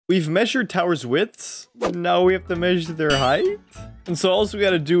We've measured towers' widths. Now we have to measure their height. And so all we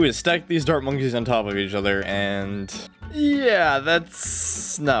gotta do is stack these dart monkeys on top of each other, and yeah,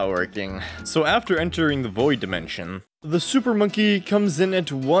 that's not working. So after entering the void dimension, the super monkey comes in at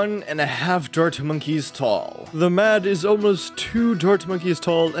 1.5 dart monkeys tall. The mad is almost 2 dart monkeys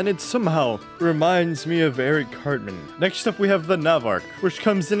tall, and it somehow reminds me of Eric Cartman. Next up we have the Navark, which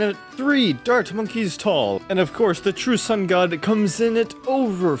comes in at 3 dart monkeys tall. And of course, the true sun god comes in at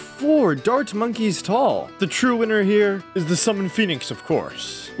over 4 dart monkeys tall. The true winner here is the Summon Phoenix, of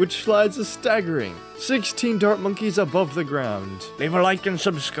course, which flies a staggering 16 dart monkeys above the ground. Leave a like and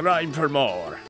subscribe for more.